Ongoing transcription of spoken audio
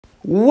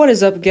What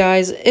is up,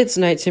 guys? It's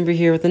Night Timber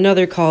here with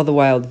another Call of the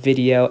Wild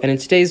video, and in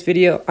today's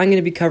video I'm going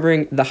to be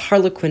covering the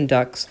Harlequin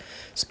ducks.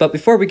 But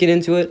before we get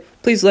into it,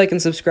 please like and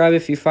subscribe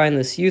if you find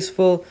this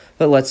useful,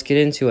 but let's get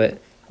into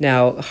it.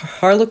 Now,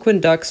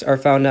 Harlequin ducks are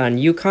found on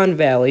Yukon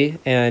Valley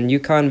and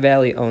Yukon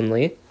Valley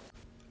only.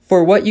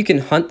 For what you can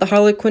hunt the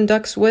Harlequin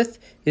ducks with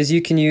is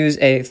you can use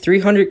a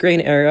 300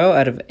 grain arrow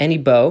out of any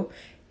bow.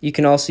 You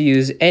can also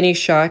use any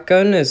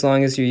shotgun as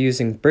long as you're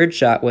using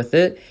birdshot with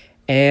it.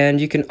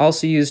 And you can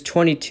also use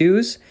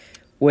 22s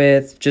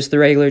with just the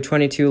regular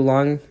 22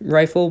 long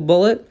rifle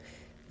bullet.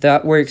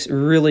 That works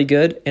really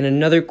good. And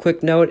another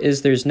quick note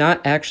is there's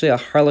not actually a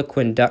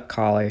Harlequin duck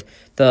collar.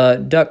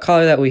 The duck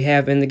collar that we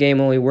have in the game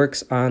only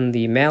works on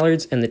the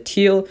mallards and the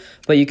teal,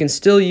 but you can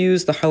still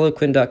use the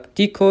Harlequin duck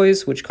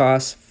decoys, which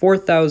cost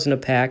 4,000 a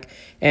pack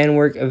and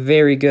work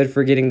very good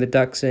for getting the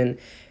ducks in.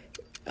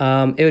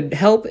 It would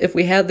help if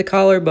we had the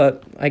collar,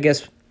 but I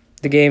guess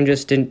the game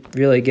just didn't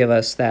really give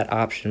us that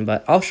option.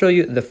 But I'll show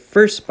you the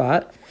first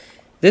spot.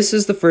 This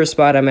is the first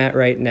spot I'm at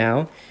right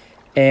now,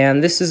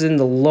 and this is in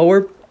the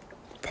lower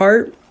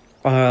part,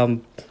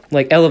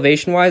 like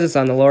elevation wise, it's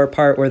on the lower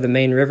part where the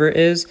main river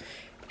is.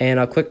 And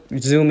I'll quick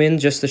zoom in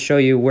just to show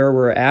you where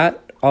we're at.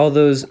 All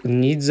those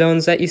need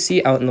zones that you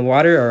see out in the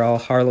water are all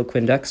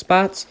Harlequin duck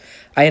spots.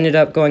 I ended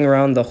up going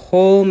around the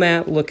whole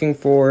map looking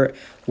for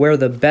where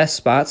the best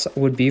spots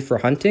would be for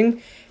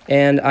hunting,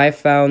 and I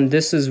found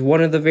this is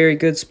one of the very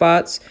good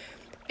spots.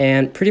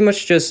 And pretty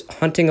much just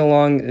hunting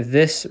along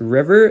this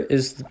river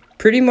is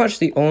pretty much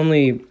the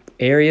only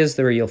areas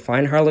where you'll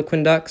find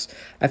Harlequin ducks.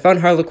 I found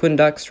Harlequin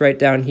ducks right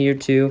down here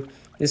too.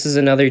 This is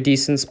another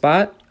decent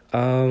spot.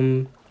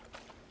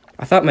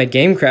 I thought my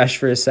game crashed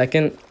for a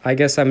second. I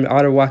guess I'm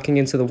auto walking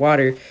into the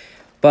water.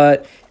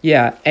 But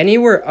yeah,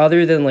 anywhere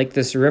other than like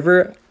this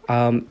river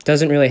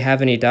doesn't really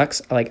have any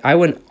ducks. Like, I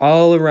went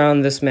all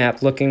around this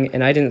map looking,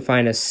 and I didn't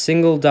find a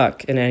single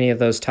duck in any of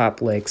those top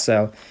lakes.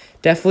 So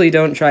definitely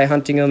don't try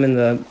hunting them in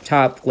the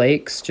top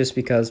lakes, just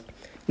because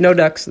no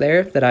ducks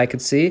there that I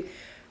could see.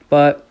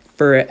 But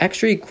for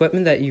extra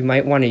equipment that you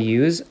might want to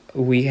use,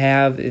 we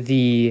have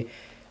the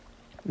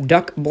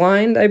duck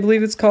blind, I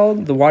believe it's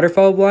called, the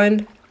waterfowl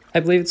blind, I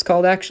believe it's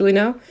called actually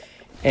now.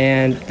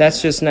 And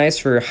that's just nice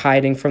for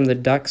hiding from the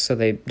ducks so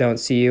they don't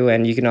see you,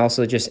 and you can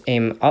also just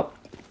aim up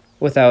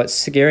without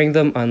scaring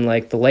them,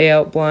 unlike the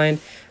layout blind.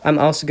 I'm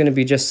also going to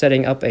be just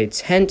setting up a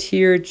tent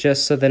here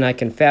just so then I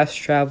can fast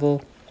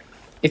travel.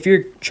 If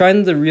you're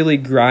trying to really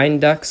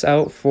grind ducks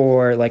out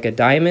for like a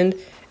diamond,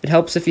 it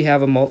helps if you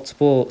have a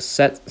multiple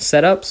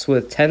setups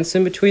with tents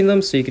in between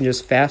them so you can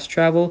just fast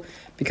travel,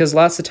 because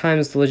lots of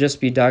times there'll just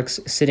be ducks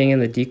sitting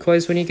in the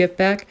decoys when you get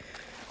back.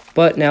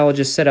 But now we'll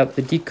just set up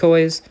the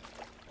decoys.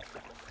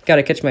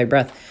 Gotta catch my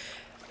breath.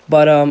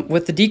 But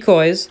with the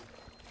decoys,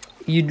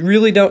 you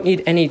really don't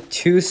need any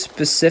too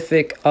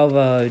specific of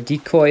a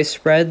decoy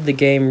spread. The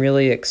game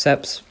really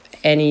accepts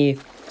any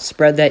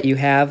spread that you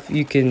have.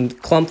 You can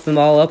clump them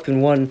all up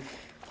in one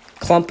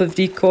clump of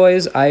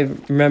decoys. I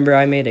remember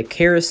I made a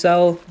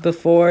carousel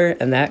before,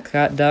 and that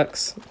got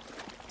ducks.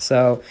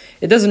 So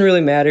it doesn't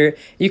really matter.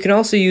 You can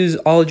also use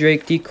all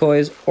drake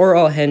decoys or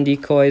all hen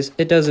decoys.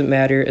 It doesn't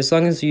matter as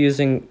long as you're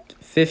using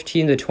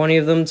 15 to 20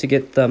 of them to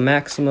get the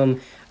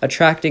maximum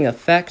attracting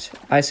effect.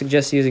 I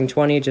suggest using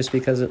 20 just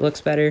because it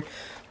looks better.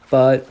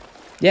 But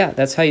yeah,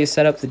 that's how you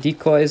set up the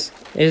decoys.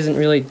 It isn't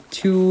really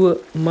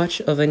too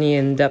much of any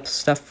in-depth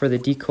stuff for the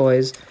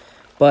decoys.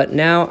 But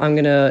now I'm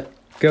gonna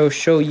go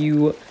show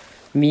you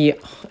me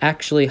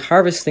actually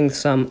harvesting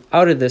some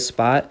out of this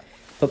spot.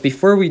 But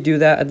before we do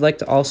that, I'd like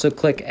to also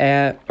quick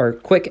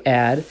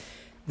add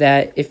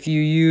that if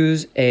you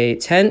use a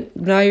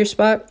tent by your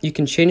spot, you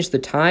can change the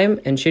time,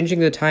 and changing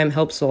the time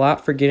helps a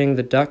lot for getting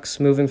the ducks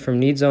moving from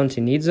need zone to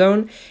need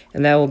zone,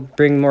 and that will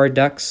bring more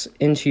ducks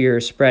into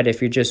your spread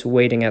if you're just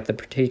waiting at the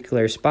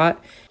particular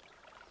spot.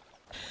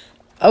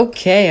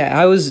 Okay,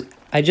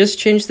 I just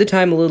changed the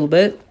time a little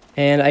bit,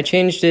 and I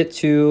changed it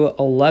to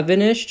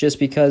 11-ish just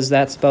because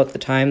that's about the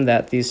time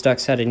that these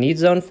ducks had a need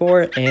zone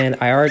for, and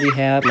I already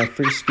have my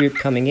first group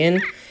coming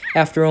in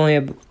after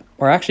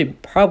actually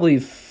probably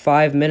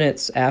 5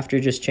 minutes after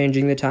just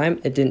changing the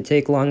time. It didn't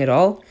take long at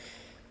all.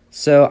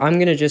 So I'm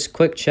going to just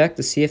quick check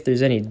to see if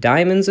there's any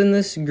diamonds in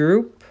this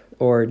group,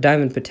 or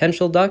diamond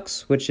potential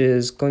ducks, which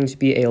is going to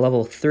be a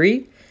level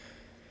 3.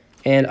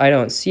 And I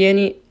don't see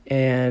any.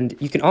 And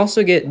you can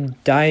also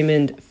get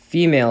diamond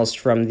females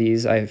from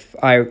these.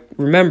 I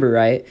remember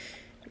right.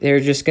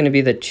 They're just going to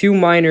be the 2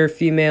 minor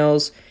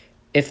females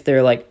if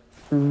they're like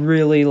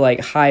really like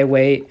high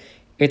weight.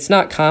 It's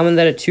not common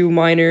that a 2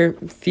 minor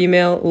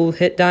female will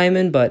hit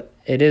diamond, but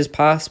it is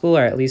possible,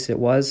 or at least it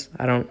was.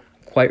 I don't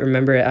quite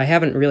remember it. I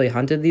haven't really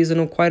hunted these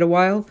in quite a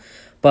while,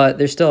 but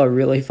they're still a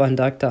really fun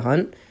duck to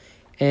hunt.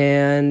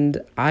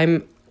 And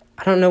I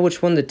don't know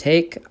which one to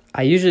take.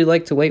 I usually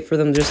like to wait for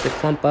them just to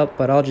clump up,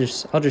 but I'll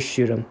just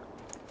shoot them.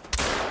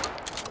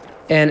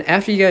 And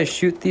after you guys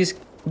shoot these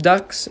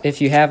ducks,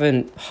 if you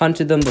haven't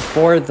hunted them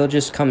before, they'll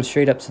just come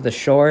straight up to the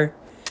shore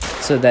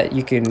so that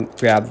you can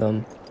grab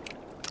them.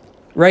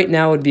 right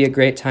now would be a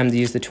great time to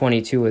use the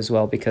 22 as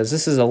well, because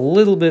this is a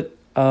little bit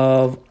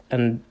of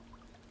an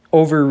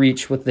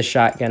overreach with the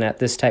shotgun at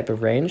this type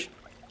of range.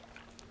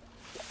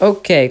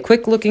 Okay,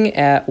 quick looking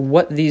at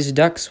what these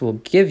ducks will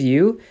give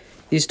you.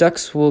 These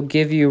ducks will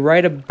give you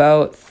right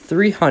about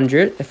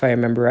 300, if I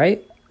remember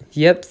right.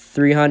 Yep,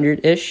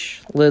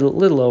 300-ish,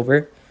 little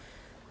over.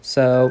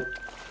 So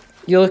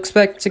you'll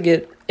expect to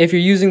get, if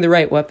you're using the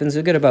right weapons,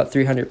 you'll get about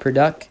 300 per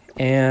duck,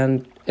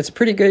 and it's a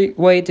pretty great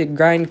way to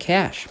grind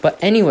cash.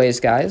 But anyways,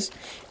 guys,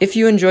 if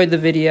you enjoyed the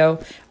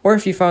video, or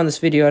if you found this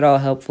video at all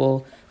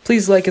helpful,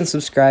 please like and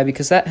subscribe,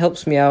 because that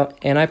helps me out,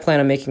 and I plan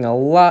on making a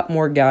lot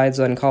more guides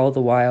on Call of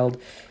the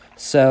Wild.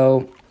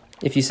 So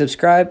if you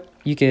subscribe,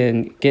 you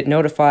can get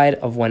notified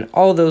of when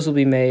all those will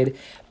be made.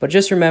 But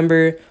just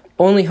remember,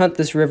 only hunt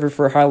this river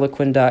for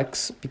Harlequin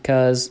ducks,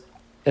 because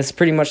it's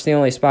pretty much the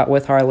only spot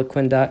with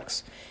Harlequin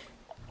ducks.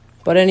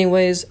 But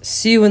anyways,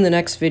 see you in the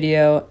next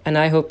video, and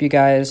I hope you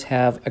guys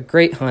have a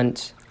great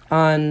hunt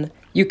on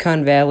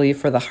Yukon Valley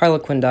for the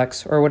Harlequin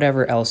ducks, or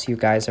whatever else you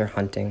guys are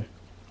hunting.